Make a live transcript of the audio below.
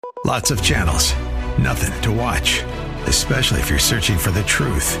Lots of channels, nothing to watch, especially if you're searching for the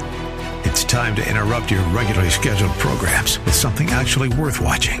truth. It's time to interrupt your regularly scheduled programs with something actually worth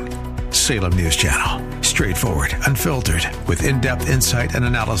watching. Salem News Channel. Straightforward, unfiltered, with in-depth insight and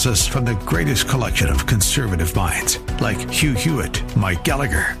analysis from the greatest collection of conservative minds like Hugh Hewitt, Mike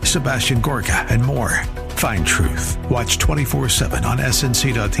Gallagher, Sebastian Gorka, and more. Find truth. Watch 24/7 on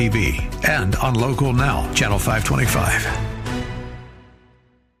snc.tv and on Local Now, Channel 525.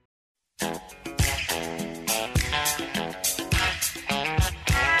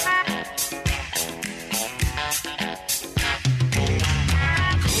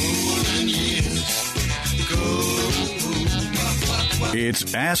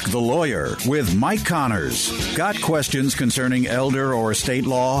 It's Ask the Lawyer with Mike Connors. Got questions concerning elder or estate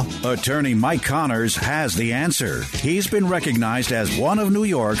law? Attorney Mike Connors has the answer. He's been recognized as one of New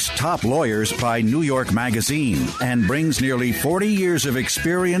York's top lawyers by New York Magazine and brings nearly 40 years of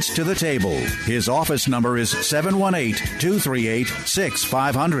experience to the table. His office number is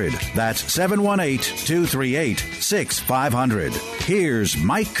 718-238-6500. That's 718-238-6500. Here's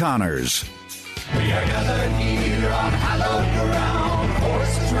Mike Connors. We are gathered here on hallowed ground,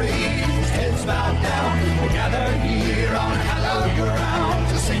 horses raised, heads bowed down. We're gathered here on hallowed ground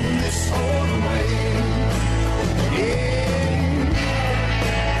to sing this song away.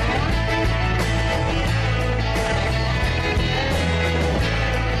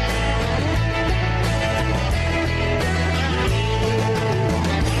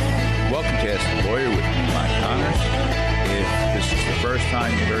 Welcome to Ask the Lawyer with me, Mike Connors. If this is the first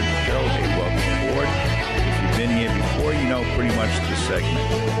time you heard the show, hey, welcome aboard. If you've been here before, you know pretty much the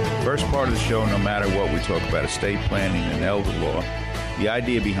segment. First part of the show, no matter what, we talk about estate planning and elder law. The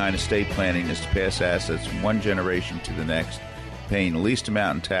idea behind estate planning is to pass assets from one generation to the next, paying the least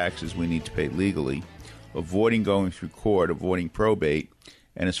amount in taxes we need to pay legally, avoiding going through court, avoiding probate,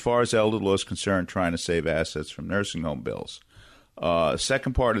 and as far as elder law is concerned, trying to save assets from nursing home bills.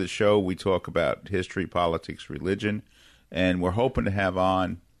 Second part of the show, we talk about history, politics, religion, and we're hoping to have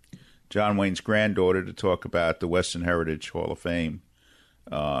on John Wayne's granddaughter to talk about the Western Heritage Hall of Fame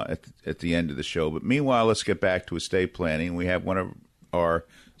at the end of the show. But meanwhile, let's get back to estate planning. We have one of our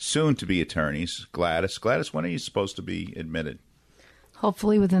soon-to-be attorneys, Gladys. Gladys, when are you supposed to be admitted?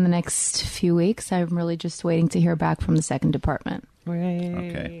 Hopefully within the next few weeks. I'm really just waiting to hear back from the second department.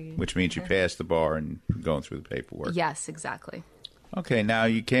 Okay, which means you passed the bar and going through the paperwork. Yes, exactly. Okay, now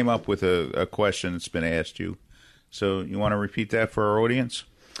you came up with a question that's been asked you. So you want to repeat that for our audience?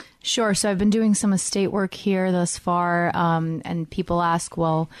 Sure. So I've been doing some estate work here thus far, and people ask,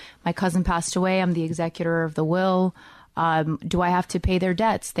 well, my cousin passed away. I'm the executor of the will. Do I have to pay their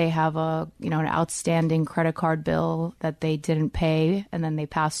debts? They have an outstanding credit card bill that they didn't pay, and then they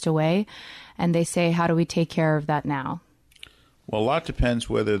passed away. And they say, how do we take care of that now? Well, a lot depends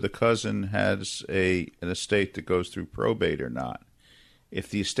whether the cousin has an estate that goes through probate or not. If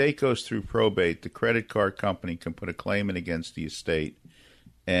the estate goes through probate, the credit card company can put a claim in against the estate.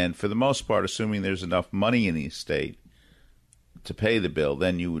 And for the most part, assuming there's enough money in the estate to pay the bill,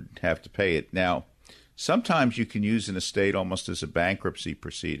 then you would have to pay it. Now, sometimes you can use an estate almost as a bankruptcy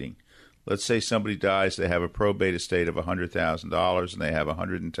proceeding. Let's say somebody dies, they have a probate estate of $100,000 and they have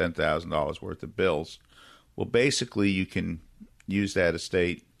 $110,000 worth of bills. Well, basically, you can use that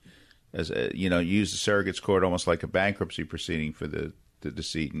estate as use the surrogate's court almost like a bankruptcy proceeding for the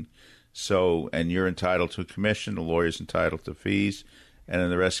decedent. So, and you're entitled to a commission, the lawyer's entitled to fees, and then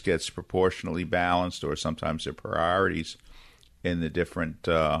the rest gets proportionally balanced, or sometimes there are priorities in the different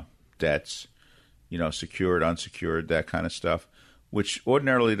debts, secured, unsecured, that kind of stuff, which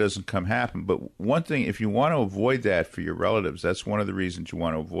ordinarily doesn't happen. But one thing, if you want to avoid that for your relatives, that's one of the reasons you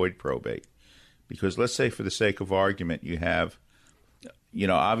want to avoid probate. Because let's say, for the sake of argument, you have,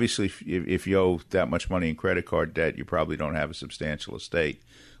 obviously, if you owe that much money in credit card debt, you probably don't have a substantial estate.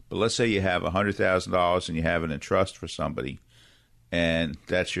 But let's say you have $100,000 and you have it in trust for somebody, and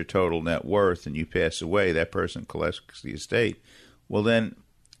that's your total net worth, and you pass away, that person collects the estate. Well, then,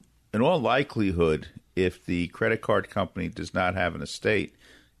 in all likelihood, if the credit card company does not have an estate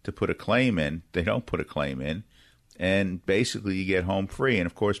to put a claim in, they don't put a claim in, and basically you get home free. And,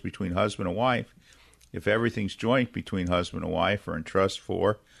 of course, between husband and wife, if everything's joint between husband and wife or in trust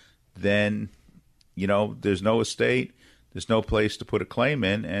for, then, there's no estate, there's no place to put a claim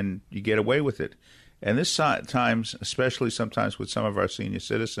in, and you get away with it. And this times, especially sometimes with some of our senior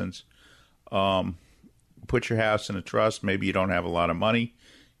citizens, put your house in a trust. Maybe you don't have a lot of money.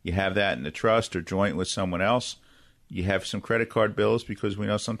 You have that in a trust or joint with someone else. You have some credit card bills, because we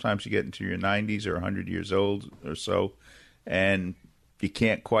know sometimes you get into your 90s or 100 years old or so, and you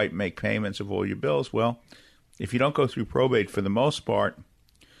can't quite make payments of all your bills. Well, if you don't go through probate, for the most part,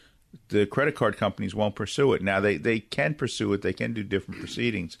 the credit card companies won't pursue it. Now, they can pursue it. They can do different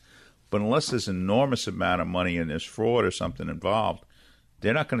proceedings. But unless there's an enormous amount of money and there's fraud or something involved,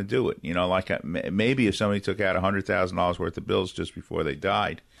 they're not going to do it. You know, like maybe if somebody took out $100,000 worth of bills just before they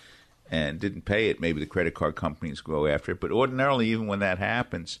died and didn't pay it, maybe the credit card companies go after it. But ordinarily, even when that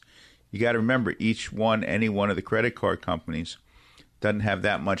happens, you got to remember any one of the credit card companies doesn't have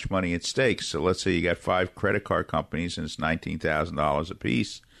that much money at stake. So let's say you got 5 credit card companies and it's $19,000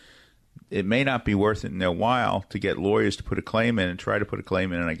 apiece. It may not be worth it in their while to get lawyers to put a claim in and try to put a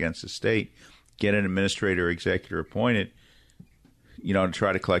claim in against the state, get an administrator or executor appointed, you know, to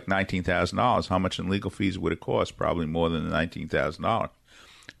try to collect $19,000. How much in legal fees would it cost? Probably more than the $19,000.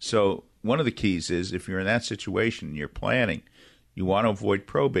 So one of the keys is if you're in that situation and you're planning, you want to avoid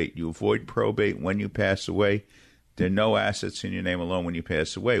probate. You avoid probate when you pass away. There are no assets in your name alone when you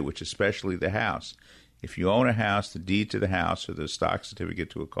pass away, which especially the house. If you own a house, the deed to the house or the stock certificate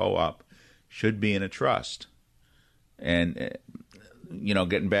to a co-op should be in a trust. And, you know,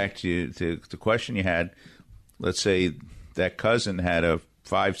 getting back to the question you had, let's say that cousin had a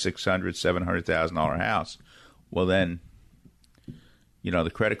 $500,000, $600,000, $700,000 house. Well, then, you know, the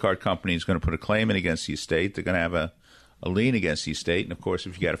credit card company is going to put a claim in against the estate. They're going to have a lien against the estate. And, of course,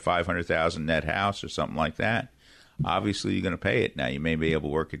 if you got a $500,000 net house or something like that, obviously you're going to pay it. Now, you may be able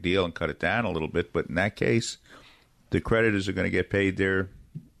to work a deal and cut it down a little bit, but in that case, the creditors are going to get paid their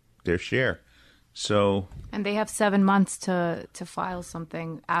share. So, and they have 7 months to file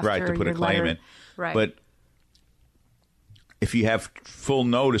something after right, to put your a claim letter. in. Right. But if you have full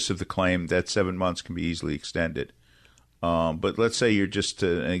notice of the claim, that 7 months can be easily extended. But let's say you're just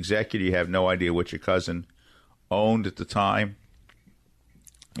an executor, you have no idea what your cousin owned at the time.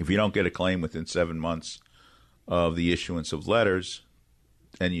 If you don't get a claim within 7 months of the issuance of letters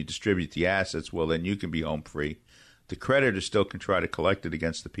and you distribute the assets, well, then you can be home free. The creditor still can try to collect it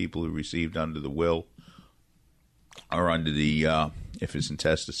against the people who received under the will or under the, if it's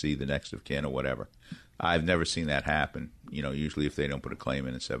intestacy, the next of kin or whatever. I've never seen that happen. You know, usually if they don't put a claim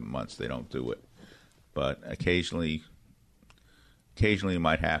in 7 months, they don't do it. But occasionally it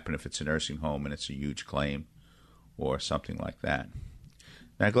might happen if it's a nursing home and it's a huge claim or something like that.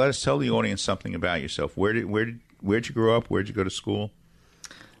 Now, Gladys, tell the audience something about yourself. Where'd you grow up? Where'd you go to school?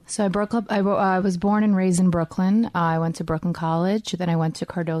 So I was born and raised in Brooklyn. I went to Brooklyn College. Then I went to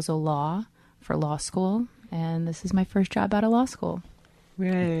Cardozo Law for law school. And this is my first job out of law school.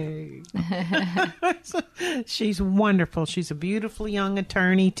 Yay. She's wonderful. She's a beautiful young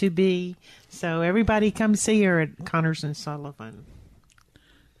attorney to be. So everybody come see her at Connors and Sullivan.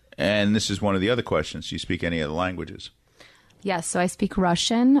 And this is one of the other questions. Do you speak any other languages? Yes, so I speak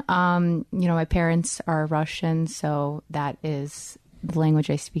Russian. You know, my parents are Russian, so that is the language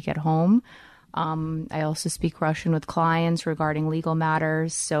I speak at home. I also speak Russian with clients regarding legal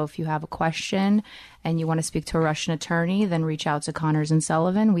matters. So if you have a question and you want to speak to a Russian attorney, then reach out to Connors and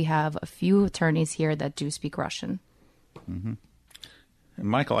Sullivan. We have a few attorneys here that do speak Russian. Mm-hmm. And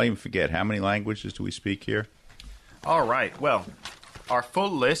Michael, I even forget, how many languages do we speak here? All right. Well, our full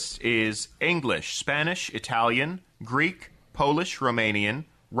list is English, Spanish, Italian, Greek, Polish, Romanian,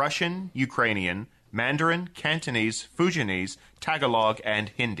 Russian, Ukrainian, Mandarin, Cantonese, Fujianese, Tagalog, and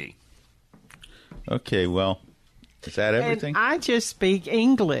Hindi. Okay, well, is that everything? And I just speak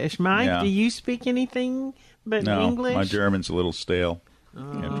English. Mike, do you speak anything but English? No, my German's a little stale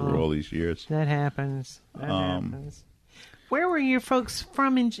after all these years. That happens. That happens. Where were your folks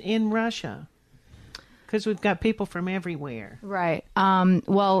from in Russia? Because we've got people from everywhere. Right.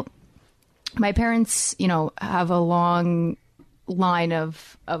 Well, my parents, you know, have a long line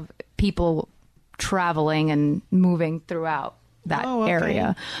of people traveling and moving throughout that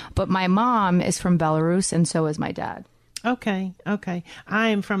area. But my mom is from Belarus, and so is my dad. Okay. I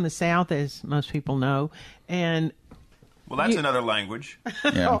am from the South, as most people know, and well, that's another language.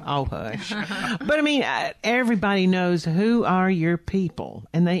 Yeah. Oh, hush. But I mean, everybody knows who are your people,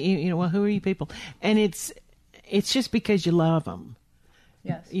 and they, you know, well, who are you people? And it's just because you love them.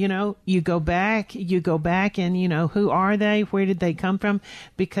 Yes. You know, you go back and, you know, who are they? Where did they come from?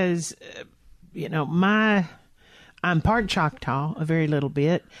 Because, you know, I'm part Choctaw, a very little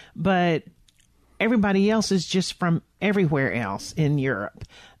bit, but everybody else is just from everywhere else in Europe.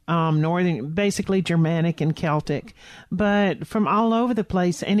 Northern, basically Germanic and Celtic, but from all over the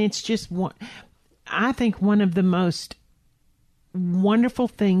place. And it's just I think one of the most wonderful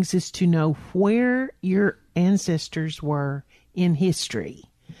things is to know where your ancestors were in history.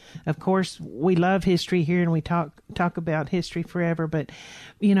 Of course, we love history here and we talk about history forever, but,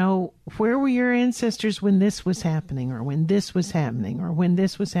 you know, where were your ancestors when this was happening or when this was happening or when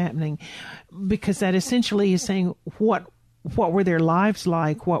this was happening? Because that essentially is saying what what were their lives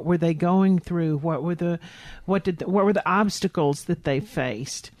like? What were they going through? What were the obstacles that they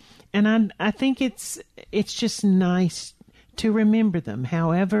faced? And I think it's just nice to remember them,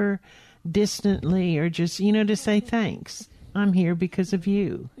 however distantly, or just, to say thanks. I'm here because of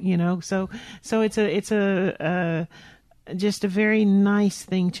you, So it's a just a very nice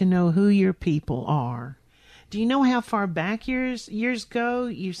thing to know who your people are. Do you know how far back years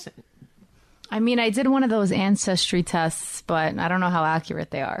go? I mean, I did one of those ancestry tests, but I don't know how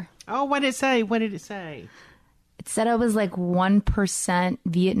accurate they are. Oh, what did it say? What did it say? It said I was like 1%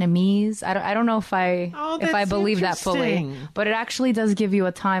 Vietnamese. I don't know if I believe that fully, but it actually does give you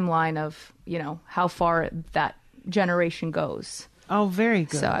a timeline of, how far that generation goes. Oh, very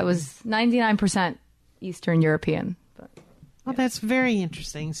good. So I was 99% Eastern European. Well, that's very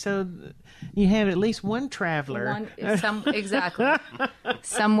interesting. So you have at least one traveler. Exactly.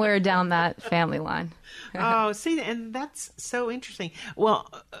 Somewhere down that family line. Oh, see, and that's so interesting. Well,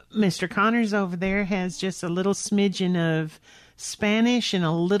 Mr. Connors over there has just a little smidgen of Spanish and a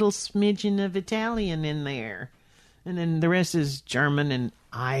little smidgen of Italian in there. And then the rest is German and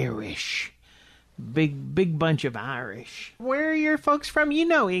Irish. Big bunch of Irish. Where are your folks from? You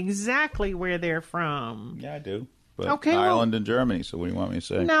know exactly where they're from. Yeah, I do. But okay, Ireland and Germany, so what do you want me to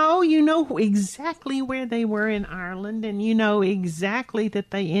say? No, you know exactly where they were in Ireland, and you know exactly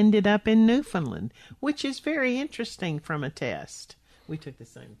that they ended up in Newfoundland, which is very interesting from a test. We took the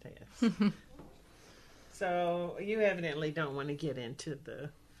same test. So you evidently don't want to get into the...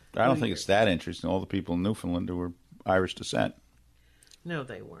 I don't think it's that interesting. All the people in Newfoundland were Irish descent. No,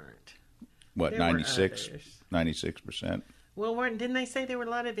 they weren't. What, 96%? Well, didn't they say there were a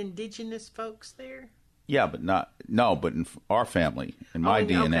lot of indigenous folks there? Yeah, but but in our family, in my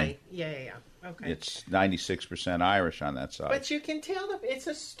DNA, okay. Yeah. Okay. It's 96% Irish on that side. But you can tell it's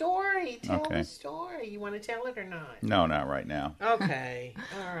a story. Tell the story. You want to tell it or not? No, not right now. Okay.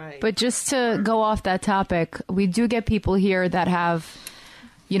 All right. But just to go off that topic, we do get people here that have,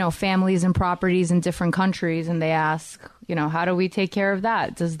 families and properties in different countries, and they ask, how do we take care of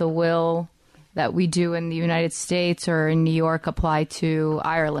that? Does the will that we do in the United States or in New York apply to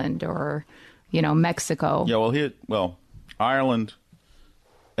Ireland or Mexico? Yeah, Ireland,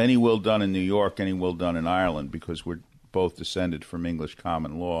 any will done in New York, any will done in Ireland, because we're both descended from English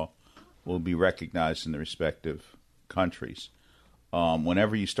common law, will be recognized in the respective countries.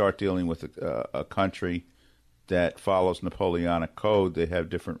 Whenever you start dealing with a country that follows Napoleonic code, they have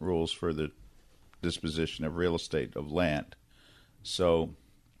different rules for the disposition of real estate, of land. So,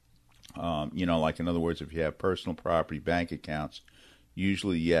 like in other words, if you have personal property, bank accounts,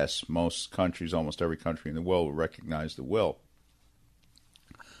 usually, yes, most countries, almost every country in the world will recognize the will.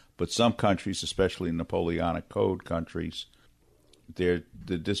 But some countries, especially Napoleonic Code countries, the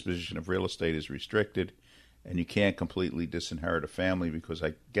disposition of real estate is restricted, and you can't completely disinherit a family because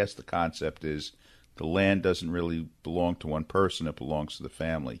I guess the concept is the land doesn't really belong to one person, it belongs to the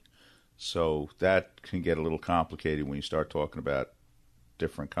family. So that can get a little complicated when you start talking about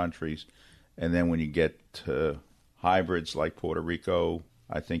different countries. And then when you get to hybrids like Puerto Rico,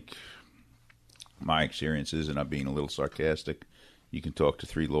 I think my experience is, and I'm being a little sarcastic, you can talk to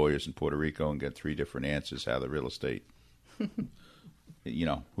 3 lawyers in Puerto Rico and get 3 different answers how the real estate,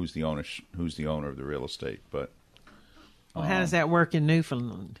 who's the owner of the real estate. But how does that work in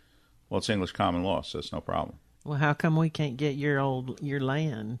Newfoundland? Well, it's English common law, so it's no problem. Well, how come we can't get your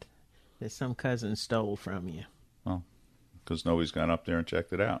land that some cousin stole from you? Well, because nobody's gone up there and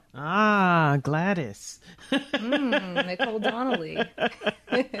checked it out. Ah, Gladys. Nicole Donnelly.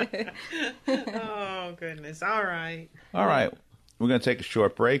 Oh, goodness. All right. All right. We're going to take a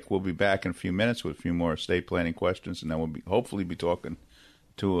short break. We'll be back in a few minutes with a few more estate planning questions, and then we'll hopefully be talking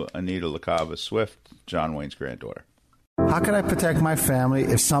to Anita LaCava Swift, John Wayne's granddaughter. How can I protect my family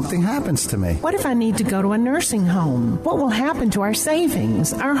if something happens to me? What if I need to go to a nursing home? What will happen to our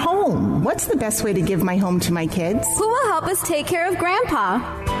savings, our home? What's the best way to give my home to my kids? Who will help us take care of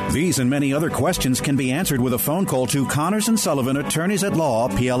Grandpa? These and many other questions can be answered with a phone call to Connors & Sullivan, Attorneys at Law,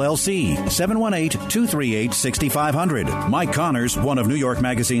 PLLC, 718-238-6500. Mike Connors, one of New York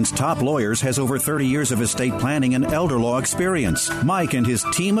Magazine's top lawyers, has over 30 years of estate planning and elder law experience. Mike and his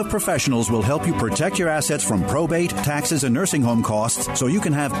team of professionals will help you protect your assets from probate, taxes, and nursing home costs so you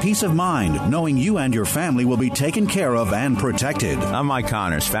can have peace of mind knowing you and your family will be taken care of and protected. I'm Mike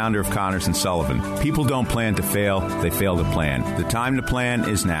Connors, founder of Connors & Sullivan. People don't plan to fail, they fail to plan. The time to plan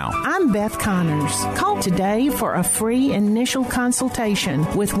is now. now. I'm Beth Connors. Call today for a free initial consultation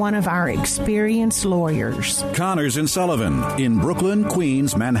with one of our experienced lawyers. Connors and Sullivan in Brooklyn,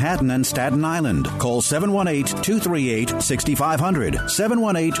 Queens, Manhattan, and Staten Island. Call 718-238-6500,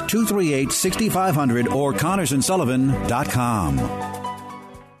 718-238-6500, or ConnorsandSullivan.com.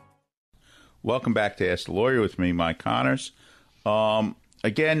 Welcome back to Ask the Lawyer with me, Mike Connors.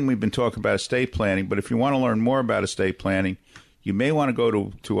 Again, we've been talking about estate planning, but if you want to learn more about estate planning, you may want to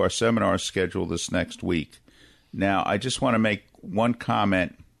go to our seminar schedule this next week. Now, I just want to make one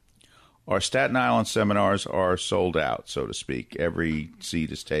comment. Our Staten Island seminars are sold out, so to speak. Every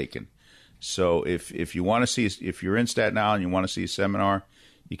seat is taken. So if you want to see, if you're in Staten Island and you want to see a seminar,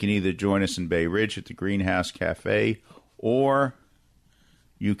 you can either join us in Bay Ridge at the Greenhouse Cafe, or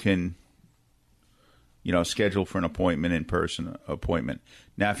you can schedule for an appointment, in-person appointment.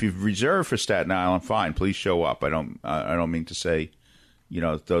 Now, if you've reserved for Staten Island, fine, please show up. I don't mean to say,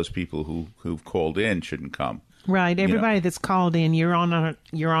 those people who've called in shouldn't come. Right. Everybody that's called in, you're on our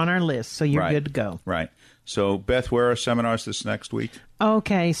list, so you're good to go. Right. So, Beth, where are seminars this next week?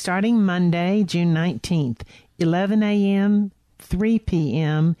 Okay, starting Monday, June 19th, 11 a.m., 3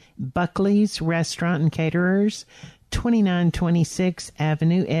 p.m., Buckley's Restaurant and Caterers, 2926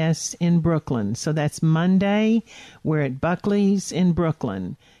 Avenue S in Brooklyn. So that's Monday. We're at Buckley's in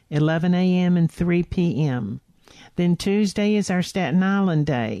Brooklyn, 11 a.m. and 3 p.m. Then Tuesday is our Staten Island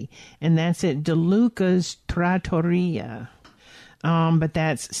Day, and that's at DeLuca's Trattoria. But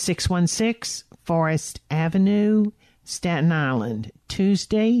that's 616 Forest Avenue, Staten Island.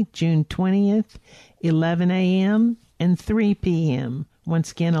 Tuesday, June 20th, 11 a.m. and 3 p.m.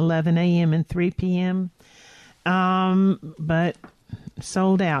 Once again, 11 a.m. and 3 p.m. But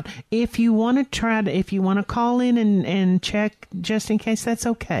sold out. If you want to call in and check just in case, that's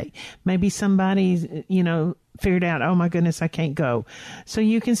okay. Maybe somebody's, figured out, oh my goodness, I can't go. So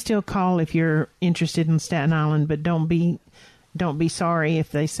you can still call if you're interested in Staten Island, but don't be sorry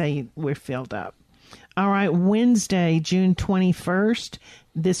if they say we're filled up. All right, Wednesday, June 21st.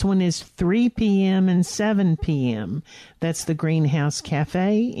 This one is 3 p.m. and 7 p.m. That's the Greenhouse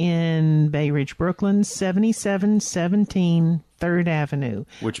Cafe in Bay Ridge, Brooklyn, 7717 3rd Avenue.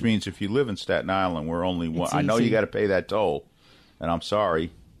 Which means if you live in Staten Island, we're only one. It's I know easy. you got to pay that toll, and I'm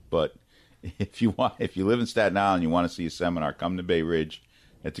sorry, but if you live in Staten Island and you want to see a seminar, come to Bay Ridge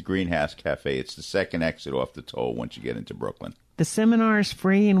at the Greenhouse Cafe. It's the second exit off the toll once you get into Brooklyn. The seminar is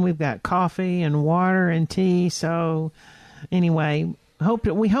free, and we've got coffee and water and tea. So anyway,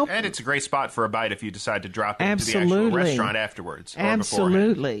 we hope. And it's a great spot for a bite if you decide to drop into the Absolutely. actual restaurant afterwards. Or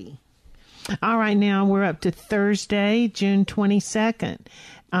Absolutely. All right, now we're up to Thursday, June 22nd.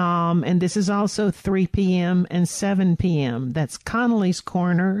 And this is also 3 p.m. and 7 p.m. That's Connolly's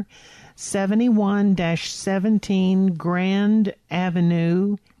Corner, 71-17 Grand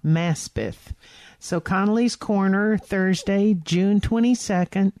Avenue, Maspeth. So Connolly's Corner, Thursday, June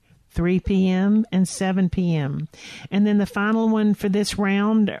 22nd, 3 p.m. and 7 p.m. And then the final one for this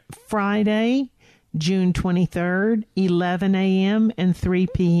round, Friday, June 23rd, 11 a.m. and 3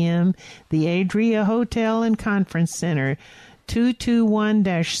 p.m., the Adria Hotel and Conference Center,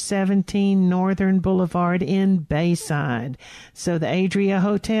 221-17 Northern Boulevard in Bayside. So the Adria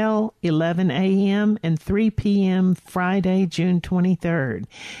Hotel, 11 a.m. and 3 p.m. Friday, June 23rd.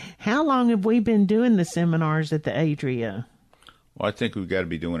 How long have we been doing the seminars at the Adria? Well, I think we've got to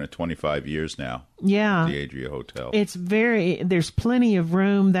be doing it 25 years now. Yeah. At the Adria Hotel. There's plenty of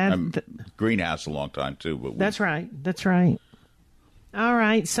room. Greenhouse a long time too, but That's right. All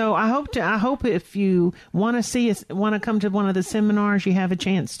right. So I hope if you want to come to one of the seminars, you have a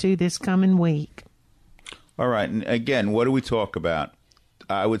chance to this coming week. All right. And again, what do we talk about?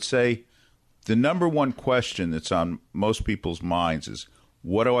 I would say the number one question that's on most people's minds is,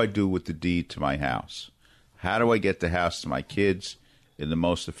 what do I do with the deed to my house? How do I get the house to my kids in the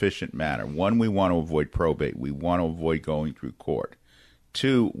most efficient manner? One, we want to avoid probate. We want to avoid going through court.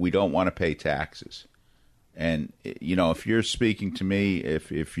 Two, we don't want to pay taxes. And, if you're speaking to me,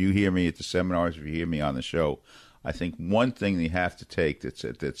 if you hear me at the seminars, if you hear me on the show, I think one thing that you have to take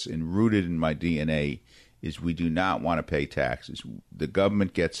that's rooted in my DNA is we do not want to pay taxes. The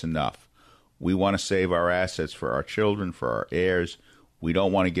government gets enough. We want to save our assets for our children, for our heirs. We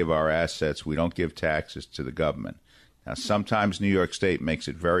don't want to give our assets. We don't give taxes to the government. Now, sometimes New York State makes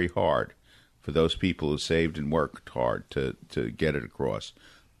it very hard for those people who saved and worked hard to get it across.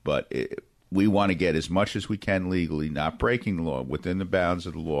 But we want to get as much as we can legally, not breaking the law, within the bounds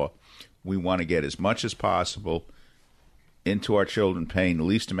of the law. We want to get as much as possible into our children paying the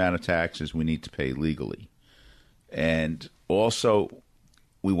least amount of taxes we need to pay legally. And also,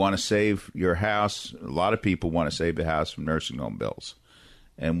 we want to save your house. A lot of people want to save the house from nursing home bills.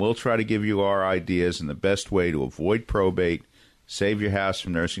 and we'll try to give you our ideas and the best way to avoid probate, save your house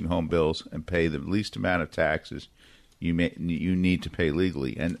from nursing home bills, and pay the least amount of taxes you need to pay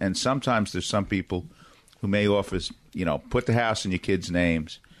legally. And sometimes there's some people who may offer, put the house in your kids'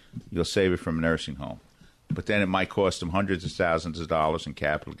 names, you'll save it from a nursing home. But then it might cost them hundreds of thousands of dollars in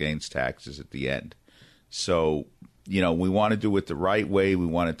capital gains taxes at the end. So, we want to do it the right way. We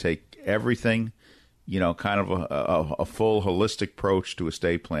want to take everything, kind of a full holistic approach to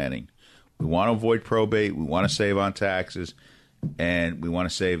estate planning. We want to avoid probate. We want to save on taxes. And we want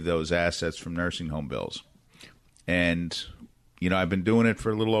to save those assets from nursing home bills. And, I've been doing it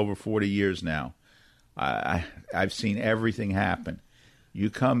for a little over 40 years now. I've seen everything happen. We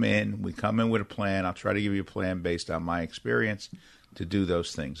come in with a plan. I'll try to give you a plan based on my experience to do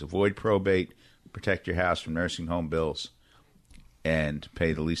those things. Avoid probate, protect your house from nursing home bills, and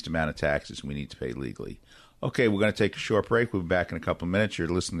pay the least amount of taxes we need to pay legally. Okay, we're going to take a short break. We'll be back in a couple of minutes. You're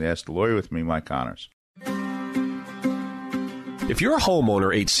listening to Ask the Lawyer with me, Mike Connors. If you're a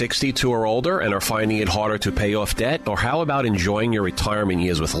homeowner age 62 or older and are finding it harder to pay off debt, or how about enjoying your retirement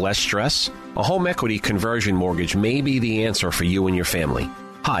years with less stress? A home equity conversion mortgage may be the answer for you and your family.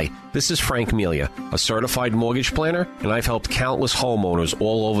 Hi, this is Frank Melia, a certified mortgage planner, and I've helped countless homeowners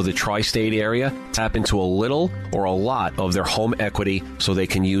all over the tri-state area tap into a little or a lot of their home equity so they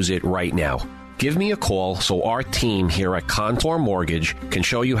can use it right now. Give me a call so our team here at Contour Mortgage can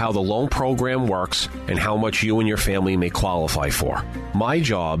show you how the loan program works and how much you and your family may qualify for. My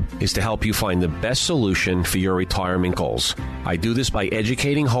job is to help you find the best solution for your retirement goals. I do this by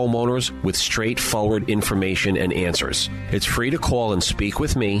educating homeowners with straightforward information and answers. It's free to call and speak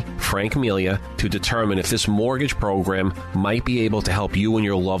with me, Frank Melia, to determine if this mortgage program might be able to help you and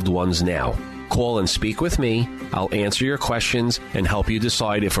your loved ones now. Call and speak with me. I'll answer your questions and help you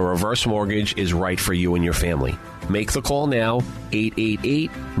decide if a reverse mortgage is right for you and your family. Make the call now,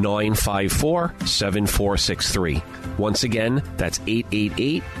 888-954-7463. Once again, that's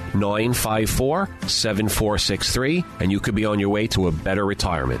 888-954-7463, and you could be on your way to a better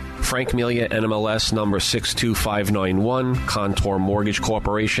retirement. Frank Melia, NMLS number 62591, Contour Mortgage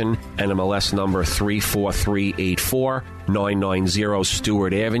Corporation, NMLS number 34384, 990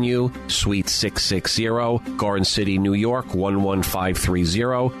 Stewart Avenue, Suite 660, Garden City, New York,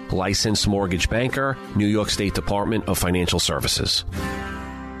 11530, licensed mortgage banker, New York State Department of Financial Services.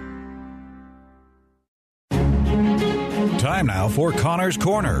 Time now for Connor's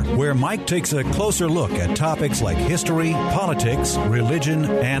Corner, where Mike takes a closer look at topics like history, politics, religion,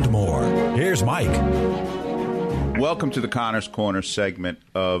 and more. Here's Mike. Welcome to the Connor's Corner segment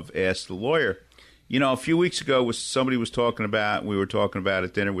of Ask the Lawyer. A few weeks ago, we were talking about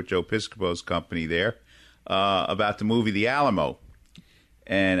at dinner with Joe Piscopo's company there, about the movie The Alamo.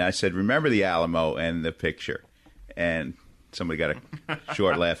 And I said, remember The Alamo and the picture. And somebody got a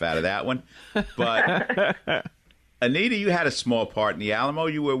short laugh out of that one. But Anita, you had a small part in The Alamo.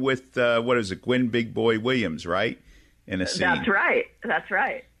 You were with, Gwyn Big Boy Williams, right? In a scene. That's right.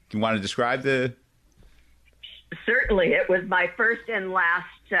 Do you want to describe the... Certainly. It was my first and last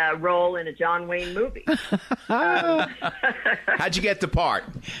role in a John Wayne movie. How'd you get the part?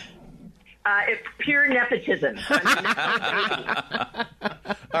 It's pure nepotism.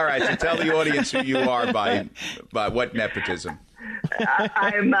 All right, so tell the audience who you are by what nepotism.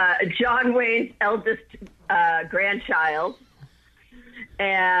 I'm John Wayne's eldest grandchild,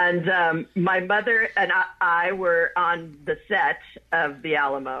 and my mother and I were on the set of The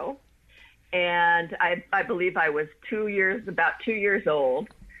Alamo, and I believe I was about 2 years old,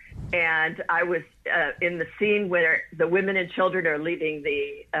 and I was in the scene where the women and children are leaving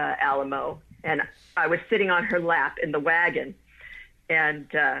the Alamo, and I was sitting on her lap in the wagon, and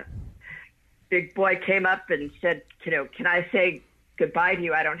Big Boy came up and said, can I say goodbye to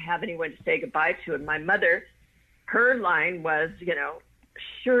you? I don't have anyone to say goodbye to. And my mother, her line was,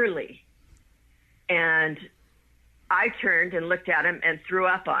 Shirley. And I turned and looked at him and threw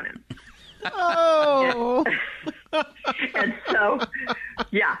up on him. Oh. And so,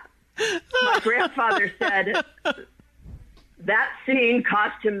 yeah, my grandfather said that scene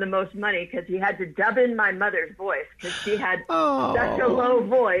cost him the most money because he had to dub in my mother's voice because she had such a low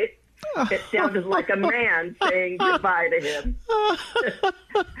voice. It sounded like a man saying goodbye to him.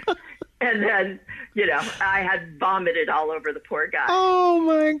 And then, I had vomited all over the poor guy. Oh,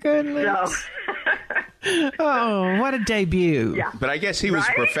 my goodness. So, oh, what a debut. Yeah. But I guess he was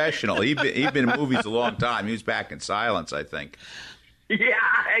professional. He'd been in movies a long time. He was back in Silence, I think. Yeah,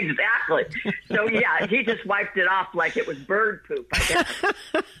 exactly. So, yeah, he just wiped it off like it was bird poop, I guess.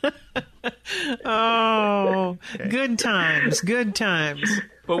 Oh, okay. Good times.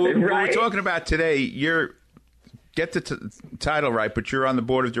 But what we're talking about today, get the title right, but you're on the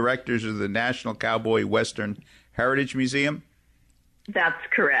board of directors of the National Cowboy Western Heritage Museum? That's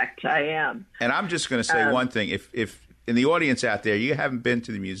correct. I am. And I'm just going to say one thing. If in the audience out there, you haven't been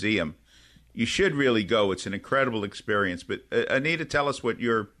to the museum, you should really go. It's an incredible experience. But Anita, tell us what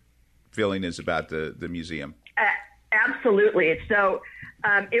your feeling is about the museum. Absolutely. So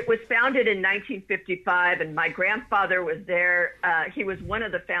it was founded in 1955, and my grandfather was there. He was one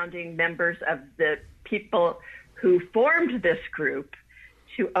of the founding members of the people who formed this group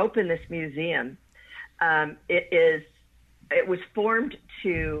to open this museum. It was formed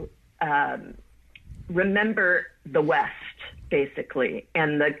to remember the West, basically,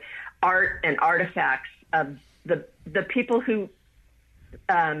 and the art and artifacts of the people who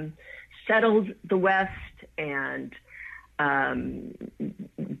settled the West and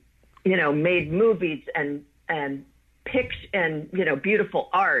made movies and pictures and beautiful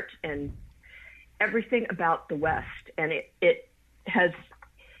art and everything about the West. And it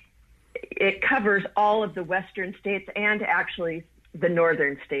covers all of the Western states and actually the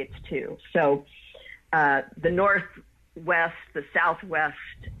Northern states too. So the Northwest, the Southwest,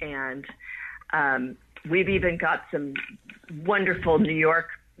 and we've even got some wonderful New York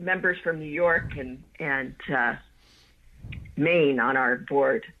members from New York and Maine on our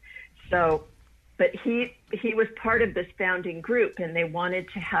board. So, but he was part of this founding group, and they wanted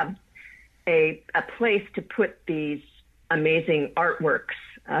to have a place to put these amazing artworks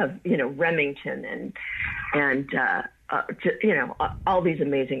of Remington and all these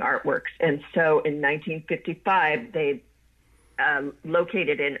amazing artworks. And so in 1955 they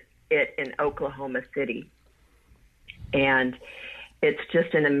located it in Oklahoma City, and it's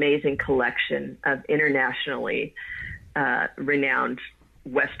just an amazing collection of internationally renowned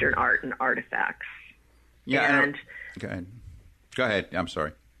Western art and artifacts. Yeah, and go ahead. I'm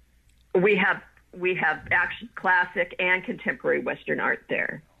sorry. We have action, classic, and contemporary Western art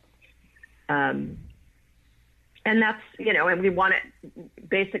there. And that's, and we want it,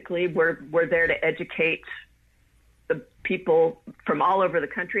 basically, we're there to educate the people from all over the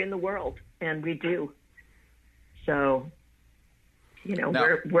country and the world, and we do. So, now,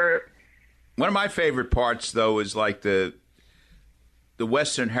 we're one of my favorite parts, though, is like the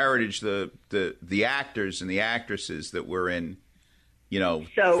Western heritage, the actors and the actresses that were in,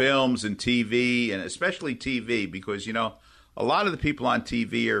 films and TV, and especially TV, because, a lot of the people on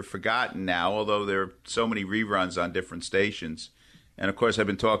TV are forgotten now, although there are so many reruns on different stations. And, of course, I've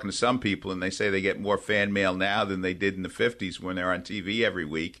been talking to some people, and they say they get more fan mail now than they did in the 50s when they're on TV every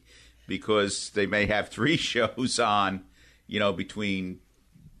week, because they may have 3 shows on, between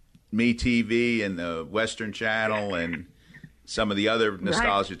MeTV and the Western Channel and some of the other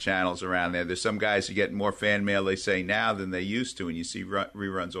nostalgia channels around there. There's some guys who get more fan mail, they say, now than they used to, and you see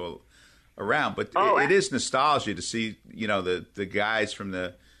reruns all around. But it is nostalgia to see, the guys from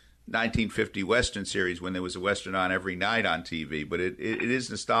the 1950 Western series when there was a Western on every night on TV. But it is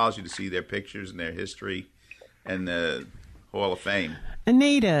nostalgia to see their pictures and their history and the Hall of Fame.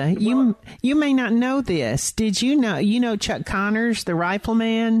 Anita, you may not know this. Did you know Chuck Connors, the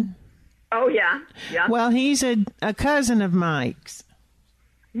rifleman? Oh, yeah. Well, he's a cousin of Mike's.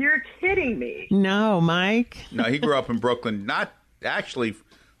 You're kidding me. No, Mike. No, he grew up in Brooklyn. Not actually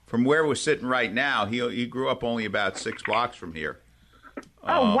from where we're sitting right now. He grew up only about 6 blocks from here.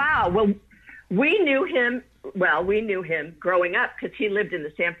 Oh, wow. Well, we knew him growing up because he lived in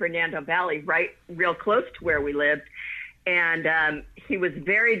the San Fernando Valley, real close to where we lived. And he was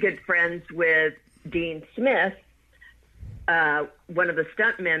very good friends with Dean Smith, one of the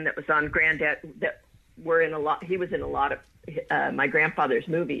stuntmen that was on Granddad, that were in a lot. He was in a lot of my grandfather's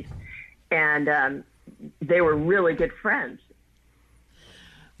movies, and they were really good friends.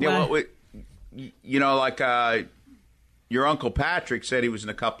 Yeah, your Uncle Patrick said he was in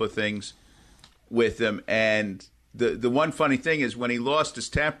a couple of things with him, and the one funny thing is when he lost his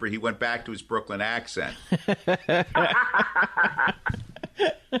temper, he went back to his Brooklyn accent.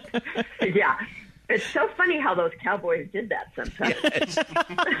 Yeah. It's so funny how those cowboys did that sometimes.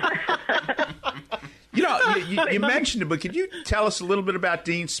 Yes. You mentioned it, but could you tell us a little bit about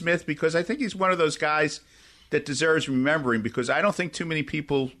Dean Smith? Because I think he's one of those guys that deserves remembering, because I don't think too many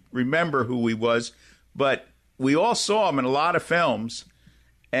people remember who he was, but we all saw him in a lot of films.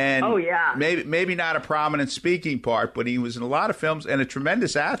 And maybe not a prominent speaking part, but he was in a lot of films and a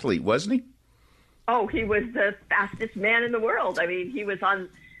tremendous athlete, wasn't he? Oh, he was the fastest man in the world. I mean, he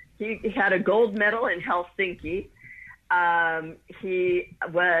had a gold medal in Helsinki. He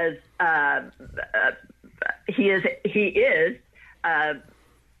is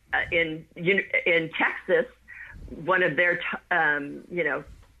in Texas, one of their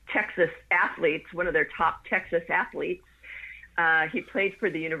Texas athletes, one of their top Texas athletes. He played for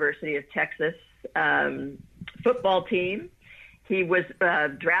the University of Texas football team. He was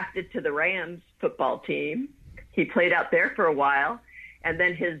drafted to the Rams football team. He played out there for a while. And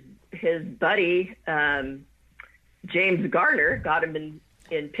then his buddy, James Garner, got him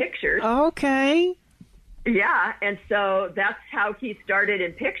in pictures. Okay. Yeah, and so that's how he started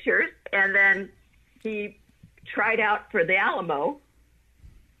in pictures. And then he tried out for the Alamo.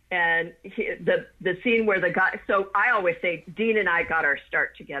 And the scene where the guy, so I always say Dean and I got our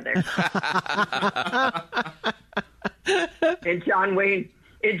start together. in John Wayne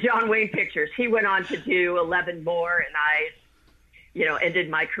pictures. He went on to do 11 more, and I, ended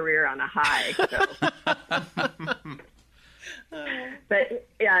my career on a high. So. But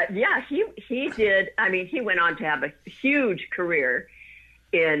he did. I mean, he went on to have a huge career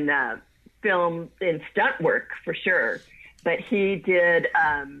in film, in stunt work for sure. But he did,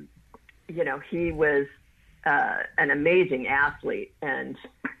 he was an amazing athlete and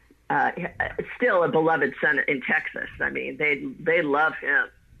still a beloved son in Texas. I mean, they love him.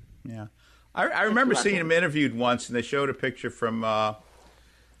 Yeah. I remember seeing him interviewed once, and they showed a picture from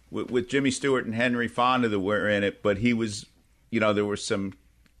with Jimmy Stewart and Henry Fonda that were in it, but he was, there were some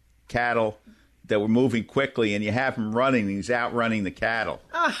cattle that were moving quickly, and you have him running, and he's outrunning the cattle.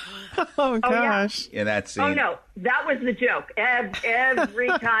 Oh, gosh. In that scene. Oh, no. That was the joke. Every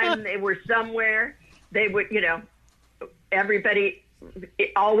time they were somewhere, they would, everybody,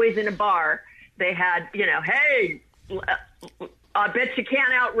 always in a bar, they had, hey, I bet you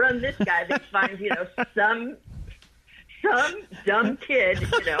can't outrun this guy. They find, some dumb kid,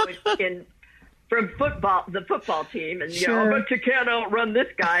 from the football team, and sure. I bet you can't outrun this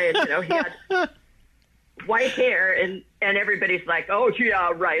guy. And he had white hair, and everybody's like, oh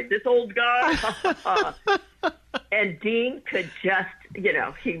yeah, right, this old guy. And Dean could just,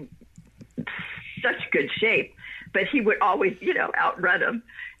 he such good shape, but he would always, outrun him.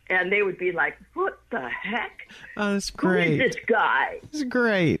 And they would be like, what the heck? Oh, that's great. Who is this guy? It's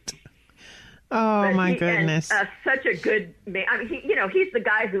great. Oh, but my goodness. And, such a good man. I mean, he's the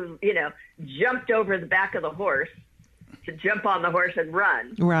guy who, jumped over the back of the horse to jump on the horse and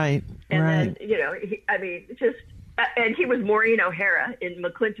run. Right. And right. then, and he was Maureen O'Hara in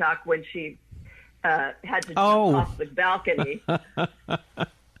McClintock when she had to jump off the balcony.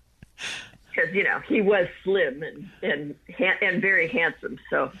 Because, he was slim and very handsome,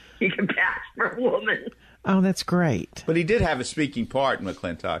 so he could pass for a woman. Oh, that's great. But he did have a speaking part in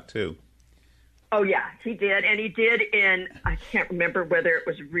McClintock, too. Oh, yeah, he did. And he did in, I can't remember whether it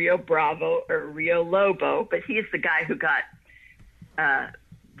was Rio Bravo or Rio Lobo, but he's the guy who got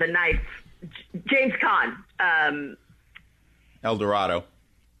the knife. James Caan. El Dorado.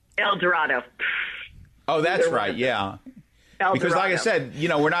 Oh, that's right, yeah. Because like I said,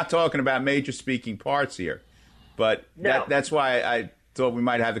 we're not talking about major speaking parts here. But that's why I thought we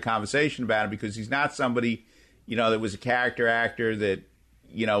might have the conversation about him, because he's not somebody, that was a character actor that,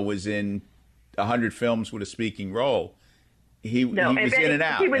 was in 100 films with a speaking role. He was in and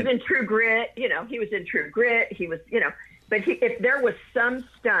out. He was in True Grit. He was in True Grit. He was, but if there was some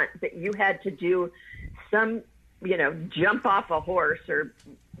stunt that you had to do some, jump off a horse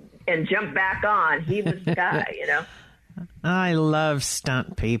and jump back on, he was the guy, I love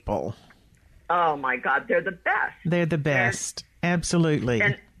stunt people. Oh my God, they're the best. They're the best. Absolutely.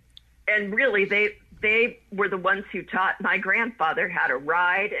 And really, they were the ones who taught my grandfather how to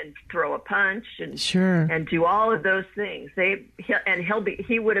ride and throw a punch and sure, and do all of those things.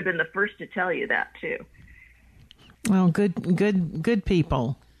 He would have been the first to tell you that too. Well, good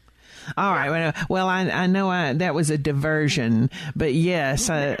people. All right. Well, I know that was a diversion, but yes,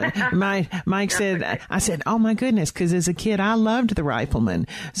 Mike said, I said, oh my goodness, because as a kid I loved The Rifleman.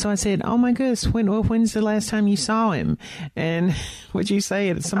 So I said, oh my goodness, when's the last time you saw him? And what'd you say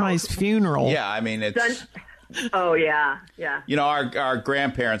at somebody's funeral? Yeah, I mean it's. Oh yeah, yeah. Our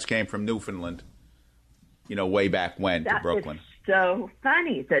grandparents came from Newfoundland. Way back when to Brooklyn. It's so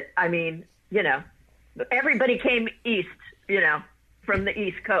funny that everybody came east. From the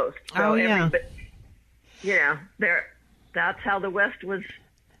East Coast. So that's how the West was.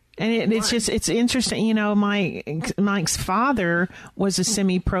 And it's interesting, Mike's father was a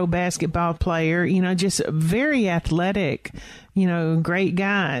semi-pro basketball player, just very athletic, great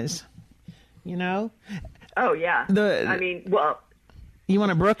guys, Oh, yeah. You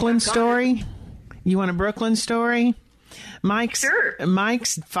want a Brooklyn story? Mike's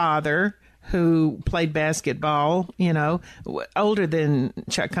father, who played basketball, older than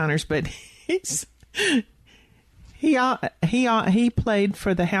Chuck Connors, but he played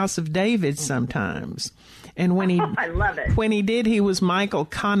for the House of David sometimes. And when he, I love it. When he did, he was Michael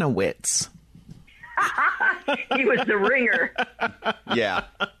Conowitz. He was the ringer. Yeah.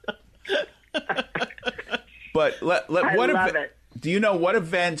 But I love it. Do you know what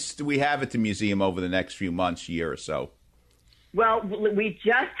events do we have at the museum over the next few months, year or so? Well, we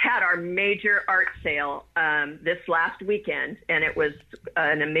just had our major art sale this last weekend, and it was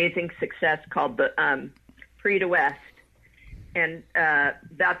an amazing success called the Prix de West. And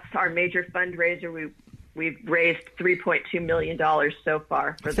that's our major fundraiser. We've raised $3.2 million so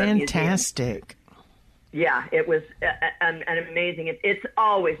far for the museum. Fantastic. Yeah, it was an amazing. It's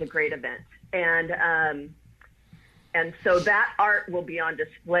always a great event, and so that art will be on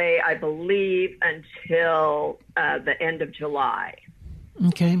display, I believe, until the end of July.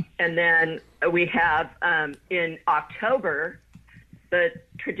 Okay. And then we have in October the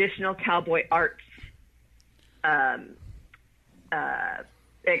traditional cowboy arts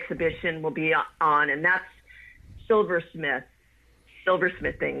exhibition will be on, and that's silversmithing,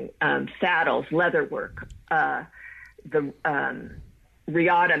 saddles, leatherwork, the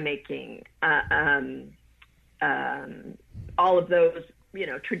riata making, all of those,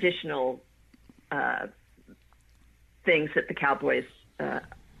 traditional things that the cowboys,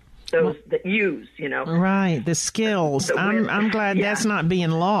 those that use, Right, the skills. I'm glad that's not being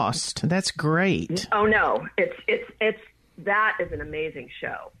lost. That's great. Oh no, it's that is an amazing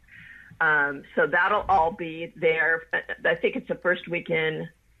show. So that'll all be there. I think it's the first weekend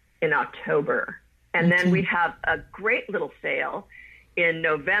in October. And then we have a great little sale in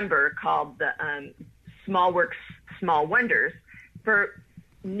November called the Small Works, Small Wonders for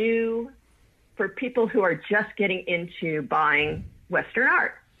people who are just getting into buying Western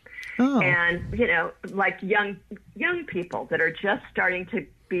art. Oh. And, like young people that are just starting to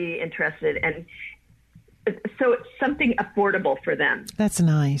be interested. And so it's something affordable for them. That's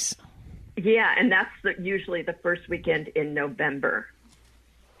nice. Yeah, and that's usually the first weekend in November.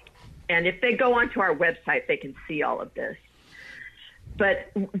 And if they go onto our website, they can see all of this.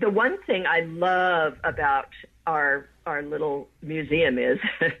 But the one thing I love about our little museum is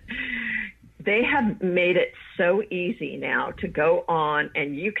they have made it so easy now to go on,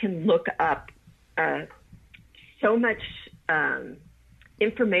 and you can look up so much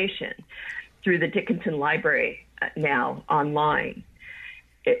information through the Dickinson Library now online.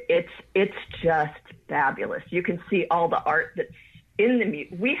 It's just fabulous. You can see all the art that's in the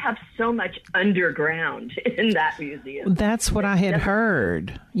museum. We have so much underground in that museum. That's what I had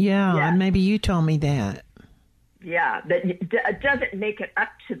heard. Yeah, and maybe you told me that. Yeah, that doesn't make it up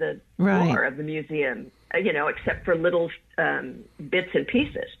to the floor of the museum, except for little bits and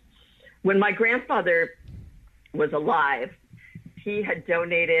pieces. When my grandfather was alive, he had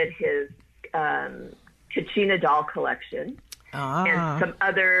donated his Kachina doll collection and some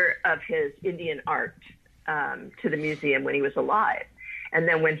other of his Indian art to the museum when he was alive. And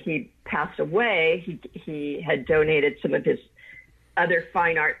then when he passed away, he had donated some of his other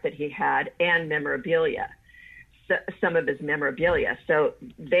fine art that he had and memorabilia, some of his memorabilia. So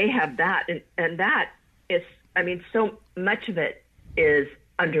they have that. And that is, so much of it is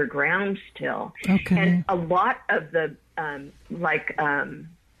underground still. Okay. And a lot of the,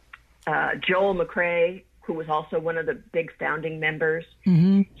 Joel McCrae, who was also one of the big founding members,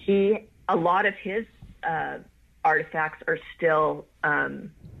 a lot of his artifacts are still,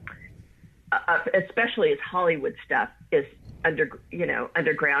 especially his Hollywood stuff, is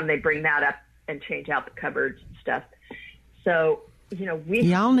underground. They bring that up and change out the cupboards and stuff. So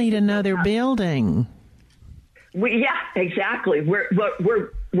y'all need another building. Yeah, exactly.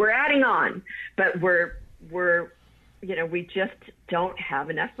 We're adding on, but we're we just don't have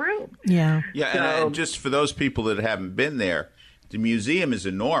enough room. Yeah. Yeah, and just for those people that haven't been there, the museum is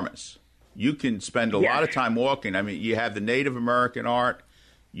enormous. You can spend a lot of time walking. You have the Native American art.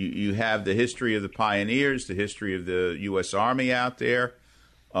 You have the history of the pioneers, the history of the U.S. Army out there.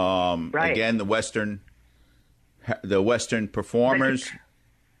 Again, the Western performers.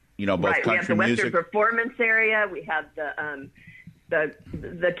 Both country we have the music. Western performance area. We have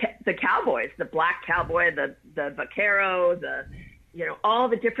the cowboys, the black cowboy, the vaquero, all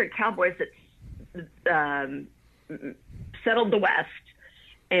the different cowboys that settled the West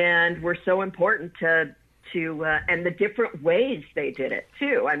and were so important to and the different ways they did it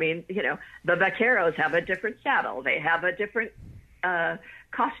too. The vaqueros have a different saddle. They have a different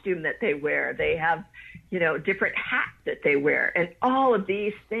costume that they wear. They have, different hats that they wear. And all of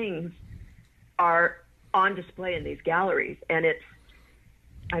these things are on display in these galleries. And it's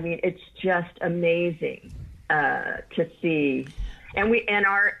just amazing to see. And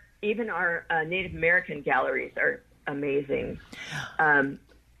our Native American galleries are amazing.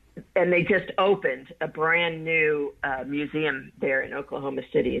 they just opened a brand new museum there in Oklahoma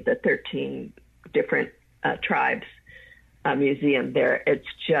City, the 13 different tribes museum there. It's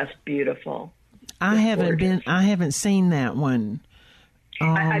just beautiful. I haven't seen that one.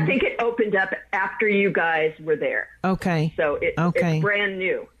 I think it opened up after you guys were there. Okay. So it's brand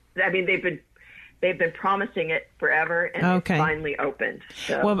new. I mean, they've been promising it forever, and it finally opened.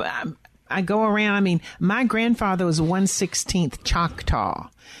 So. Well, I go around. I mean, my grandfather was 1/16th Choctaw,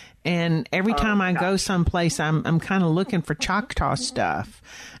 and every time I go someplace, I'm kind of looking for Choctaw stuff,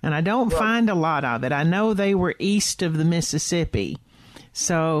 and I don't find a lot of it. I know they were east of the Mississippi.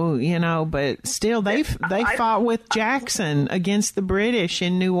 So, but still they fought with Jackson against the British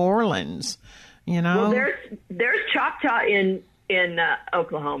in New Orleans, Well, there's Choctaw in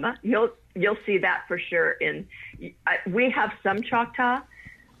Oklahoma. You'll see that for sure. We have some Choctaw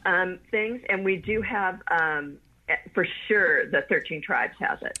things, and we do have for sure the 13 Tribes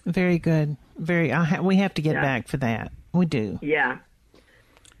has it. Very good. We have to get back for that. We do. Yeah.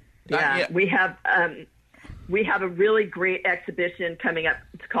 We have a really great exhibition coming up.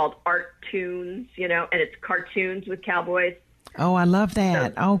 It's called Art Tunes, and it's cartoons with cowboys. Oh, I love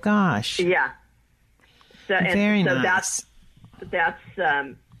that. Oh, gosh. Yeah. Very nice. That's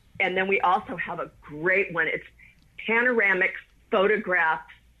and then we also have a great one. It's panoramic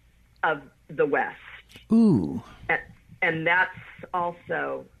photographs of the West. Ooh. And that's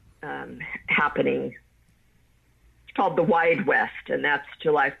also happening. It's called the Wide West, and that's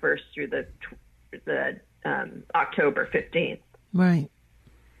July 1st through the October 15th. Right.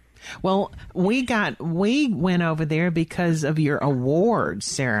 Well, we went over there because of your awards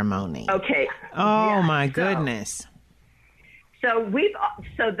ceremony. Okay. Oh, my goodness. So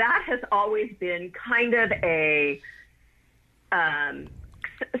that has always been kind of a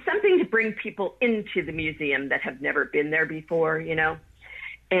something to bring people into the museum that have never been there before, and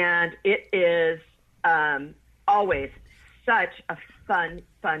it is always such a fun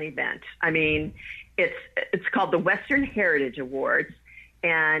event. I mean, it's called the Western Heritage Awards,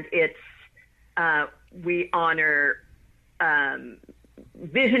 and it's we honor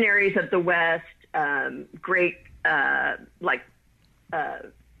visionaries of the West, great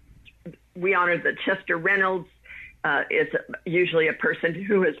we honor the Chester Reynolds. Is usually a person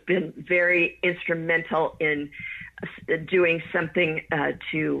who has been very instrumental in doing something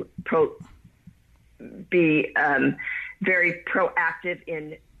to be very proactive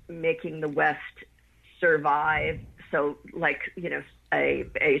in making the West survive. So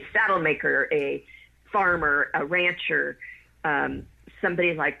a saddle maker, a farmer, a rancher,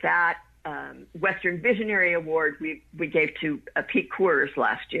 somebody like that. Western Visionary Award we gave to Pete Coors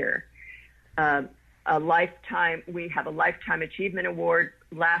last year. We have a Lifetime Achievement Award.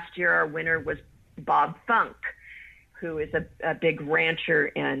 Last year our winner was Bob Funk, who is a big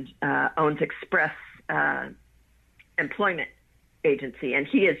rancher and owns Express Employment Agency, and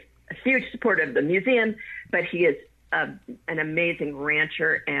he is a huge supporter of the museum, but he is an amazing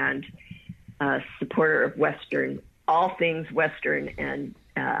rancher and supporter of all things Western, and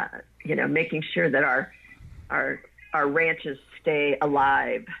making sure that our ranches stay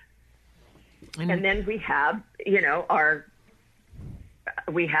alive. And then we have,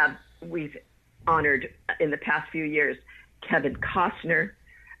 we've honored in the past few years Kevin Costner,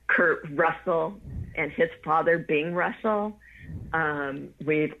 Kurt Russell, and his father, Bing Russell.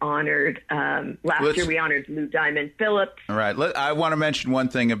 We've honored, last year we honored Lou Diamond Phillips. All right. I want to mention one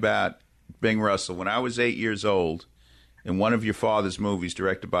thing about Bing Russell. When I was 8 years old, in one of your father's movies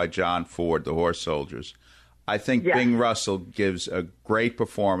directed by John Ford, The Horse Soldiers, I think Bing Russell gives a great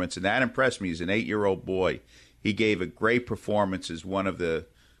performance, and that impressed me. He's an 8-year-old boy. He gave a great performance as one of the,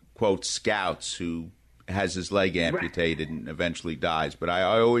 quote, scouts who has his leg amputated and eventually dies. But I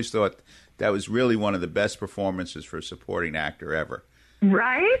always thought that was really one of the best performances for a supporting actor ever.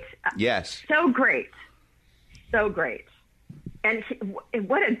 Right? Yes. So great. So great. And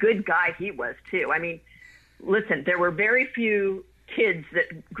what a good guy he was, too. I mean, listen, there were very few kids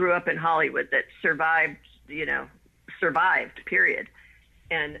that grew up in Hollywood that survived, period.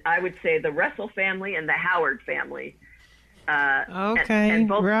 And I would say the Russell family and the Howard family. And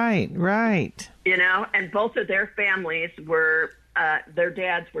both, right. And both of their families were, their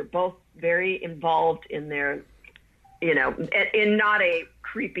dads were both very involved in their, in not a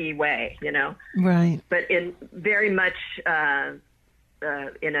creepy way, Right. But in very much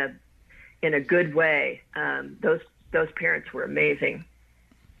in a good way. Those parents were amazing.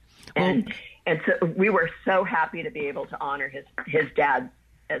 And so we were so happy to be able to honor his dad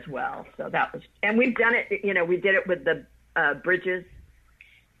as well. So that was, and we've done it, we did it with the Bridges.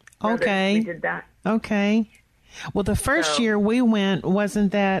 Okay. We did that. Okay. Well, the first year we went,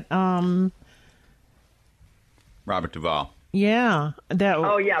 wasn't that Robert Duvall? Yeah.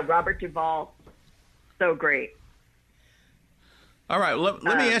 Oh, yeah, Robert Duvall. So great. All right, let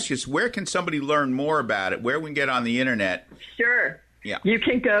me ask you, where can somebody learn more about it? Where we can get on the internet? Sure. Yeah. You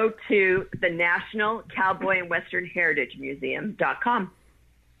can go to the National Cowboy and Western Heritage Museum.com.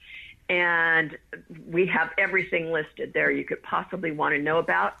 And we have everything listed there you could possibly want to know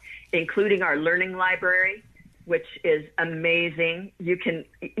about, including our learning library, which is amazing. You can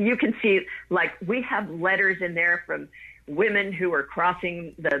see, like, we have letters in there from women who are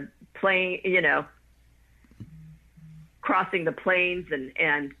crossing the plain, crossing the plains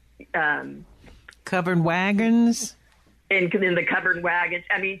and covered wagons. In the covered wagons.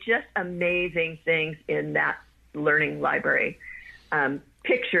 I mean, just amazing things in that learning library.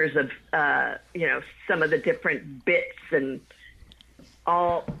 Pictures of, some of the different bits and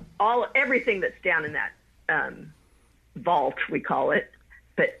everything that's down in that vault, we call it.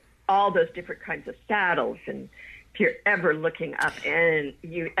 But all those different kinds of saddles. And if you're ever looking up and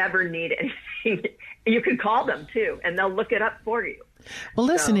you ever need anything, you can call them too, and they'll look it up for you. Well,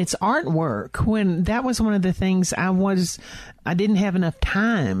 listen, it's artwork. When that was one of the things I didn't have enough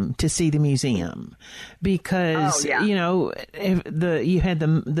time to see the museum because, you had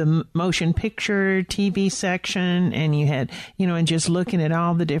the motion picture TV section and you had, and just looking at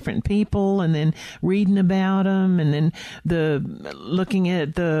all the different people and then reading about them and then looking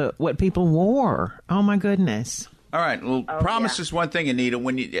at what people wore. Oh, my goodness. All right. Well, promise us one thing, Anita.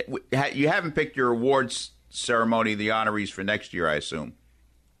 When you haven't picked your awards ceremony, the honorees for next year, I assume.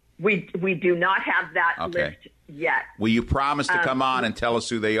 We do not have that list yet. Will you promise to come on and tell us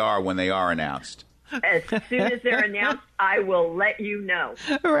who they are when they are announced? As soon as they're announced, I will let you know.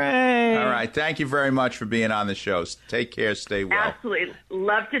 Hooray! All right. Thank you very much for being on the show. Take care. Stay well. Absolutely.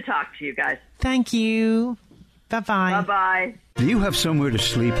 Love to talk to you guys. Thank you. Bye-bye. Bye-bye. Do you have somewhere to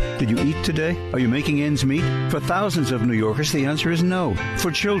sleep? Did you eat today? Are you making ends meet? For thousands of New Yorkers, the answer is no.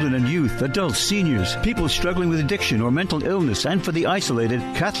 For children and youth, adults, seniors, people struggling with addiction or mental illness, and for the isolated,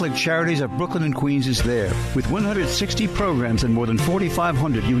 Catholic Charities of Brooklyn and Queens is there. With 160 programs and more than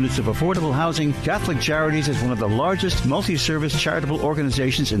 4,500 units of affordable housing, Catholic Charities is one of the largest multi-service charitable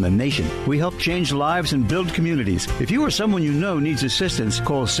organizations in the nation. We help change lives and build communities. If you or someone you know needs assistance,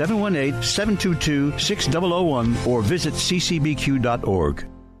 call 718-722-6001 or visit ccbq.org.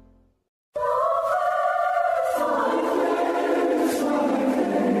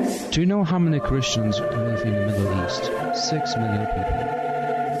 Do you know how many Christians live in the Middle East? 6 million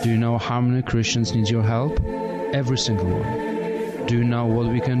people. Do you know how many Christians need your help? Every single one. Do you know what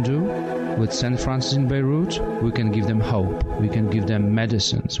we can do? With St. Francis in Beirut, we can give them hope. We can give them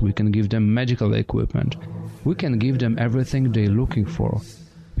medicines. We can give them medical equipment. We can give them everything they're looking for.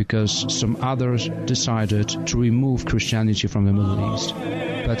 Because some others decided to remove Christianity from the Middle East.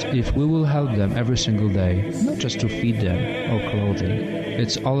 But if we will help them every single day, not just to feed them or clothing,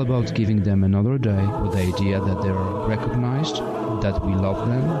 it's all about giving them another day with the idea that they are recognized, that we love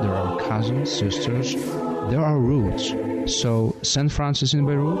them, they're our cousins, sisters, they're our roots. So St. Francis in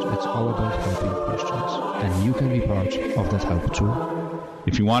Beirut, it's all about helping Christians. And you can be part of that help too.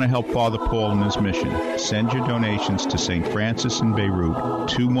 If you want to help Father Paul in his mission, send your donations to St. Francis in Beirut,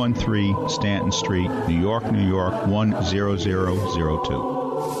 213 Stanton Street, New York, New York,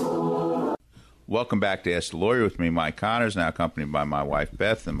 10002. Welcome back to Ask the Lawyer with me, Mike Connors, now accompanied by my wife,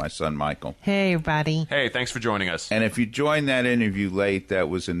 Beth, and my son, Michael. Hey, everybody. Hey, thanks for joining us. And if you joined that interview late, that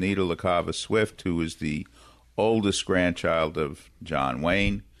was Anita LaCava Swift, who is the oldest grandchild of John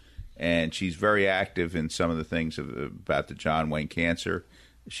Wayne. And she's very active in some of the things about the John Wayne Cancer.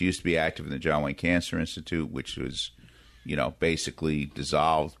 She used to be active in the John Wayne Cancer Institute, which was, basically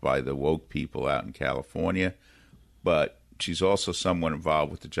dissolved by the woke people out in California. But she's also somewhat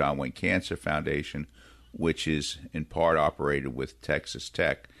involved with the John Wayne Cancer Foundation, which is in part operated with Texas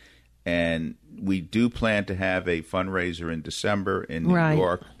Tech. And we do plan to have a fundraiser in December in New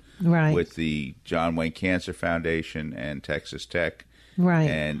York with the John Wayne Cancer Foundation and Texas Tech. Right.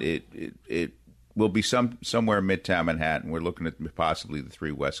 And it will be somewhere in Midtown Manhattan. We're looking at possibly the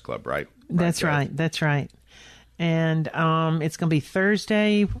 3 West Club, right? That's right. That's right. And it's going to be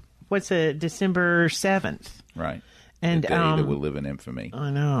Thursday. What's it? December 7th. Right. And the day that will live in infamy. I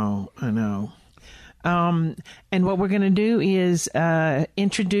know. And what we're going to do is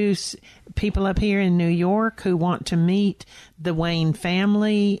introduce people up here in New York who want to meet the Wayne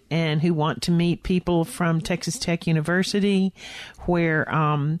family and who want to meet people from Texas Tech University, where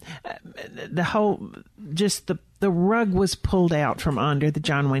the rug was pulled out from under the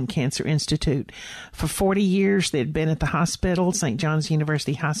John Wayne Cancer Institute. For 40 years, they'd been at the hospital, St. John's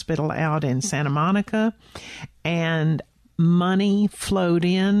University Hospital out in Santa Monica. and money flowed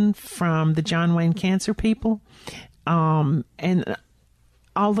in from the John Wayne Cancer people, and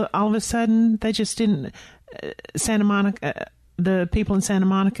all of a sudden they just didn't. Santa Monica, the people in Santa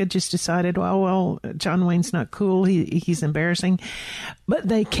Monica just decided, well, John Wayne's not cool. He's embarrassing, but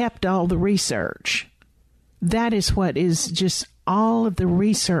they kept all the research. That is what is just all of the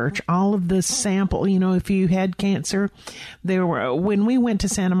research, all of the sample. You know, if you had cancer, when we went to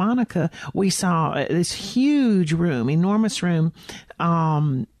Santa Monica, we saw this huge room, enormous room,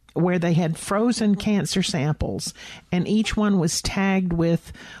 where they had frozen cancer samples, and each one was tagged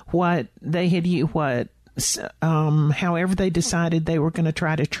with what they had however they decided they were going to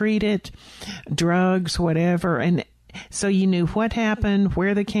try to treat it, drugs, whatever. And so you knew what happened,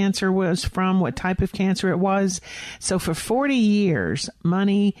 where the cancer was from, what type of cancer it was. So for 40 years,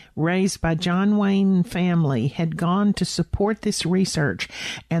 money raised by John Wayne family had gone to support this research,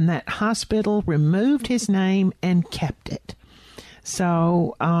 and that hospital removed his name and kept it.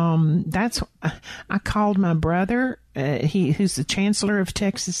 So I called my brother, who's the chancellor of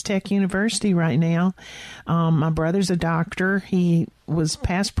Texas Tech University right now. My brother's a doctor. He was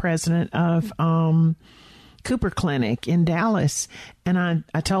past president of Cooper Clinic in Dallas. And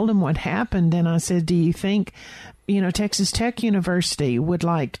I told him what happened, and I said, do you think, Texas Tech University would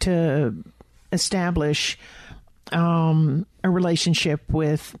like to establish a relationship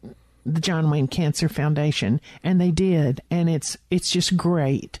with the John Wayne Cancer Foundation? And they did, and it's just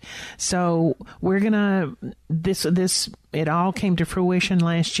great. So we're gonna it all came to fruition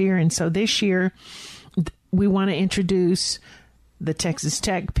last year, and so this year we want to introduce the Texas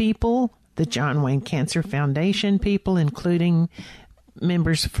Tech people, the John Wayne Cancer Foundation people, including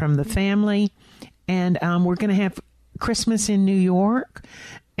members from the family, and we're going to have Christmas in New York.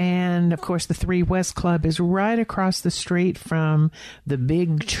 And, of course, the 3 West Club is right across the street from the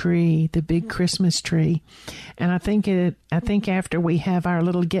big tree, the big Christmas tree. And I think after we have our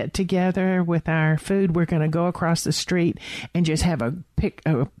little get-together with our food, we're going to go across the street and just have a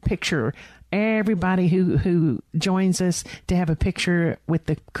picture, everybody who joins us, to have a picture with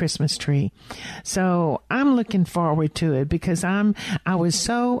the Christmas tree. So I'm looking forward to it, because I was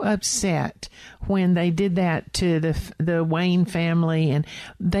so upset when they did that to the Wayne family, and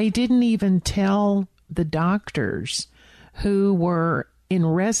they didn't even tell the doctors who were in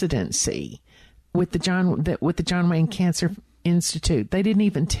residency with the John Wayne Cancer Institute. They didn't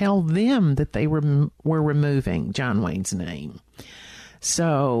even tell them that they were removing John Wayne's name.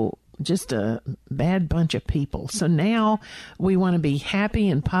 So just a bad bunch of people. So now we want to be happy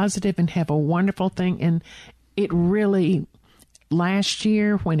and positive and have a wonderful thing. And it really, last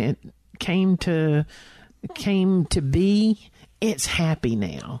year when it came to be, it's happy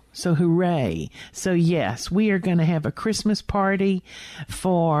now. So hooray. So yes, we are going to have a Christmas party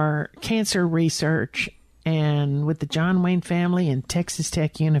for cancer research and with the John Wayne family and Texas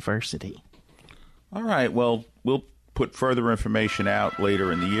Tech University. All right. Well, we'll put further information out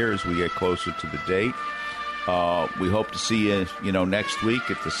later in the year as we get closer to the date. We hope to see you, next week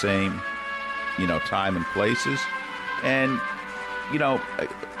at the same, time and places. And,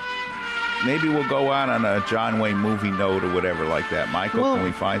 maybe we'll go out on a John Wayne movie note or whatever like that. Michael, can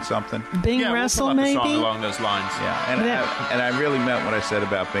we find something? Bing Russell, we'll maybe? A song along those lines. Yeah, and I really meant what I said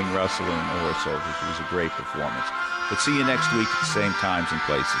about Bing Russell and the Horse Soldiers. It was a great performance. But see you next week at the same times and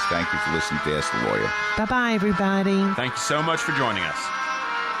places. Thank you for listening to Ask the Lawyer. Bye-bye, everybody. Thank you so much for joining us.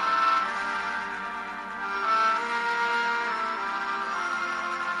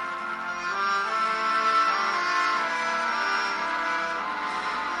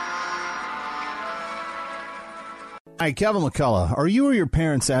 Hi, Kevin McCullough. Are you or your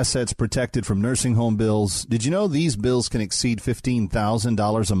parents' assets protected from nursing home bills? Did you know these bills can exceed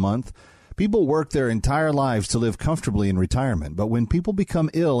 $15,000 a month? People work their entire lives to live comfortably in retirement, but when people become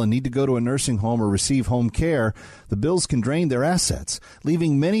ill and need to go to a nursing home or receive home care, the bills can drain their assets,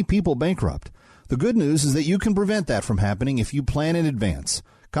 leaving many people bankrupt. The good news is that you can prevent that from happening if you plan in advance.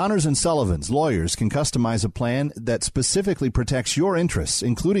 Connors & Sullivan's lawyers can customize a plan that specifically protects your interests,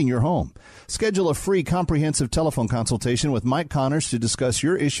 including your home. Schedule a free comprehensive telephone consultation with Mike Connors to discuss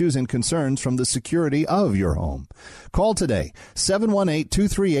your issues and concerns from the security of your home. Call today,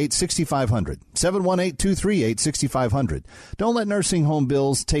 718-238-6500, 718-238-6500. Don't let nursing home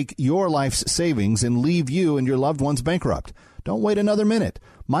bills take your life's savings and leave you and your loved ones bankrupt. Don't wait another minute.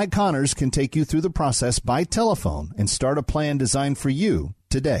 Mike Connors can take you through the process by telephone and start a plan designed for you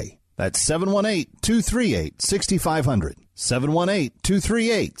today. That's 718-238-6500.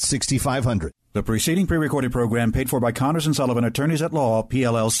 718-238-6500. The preceding pre-recorded program paid for by Connors & Sullivan, Attorneys at Law,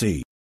 PLLC.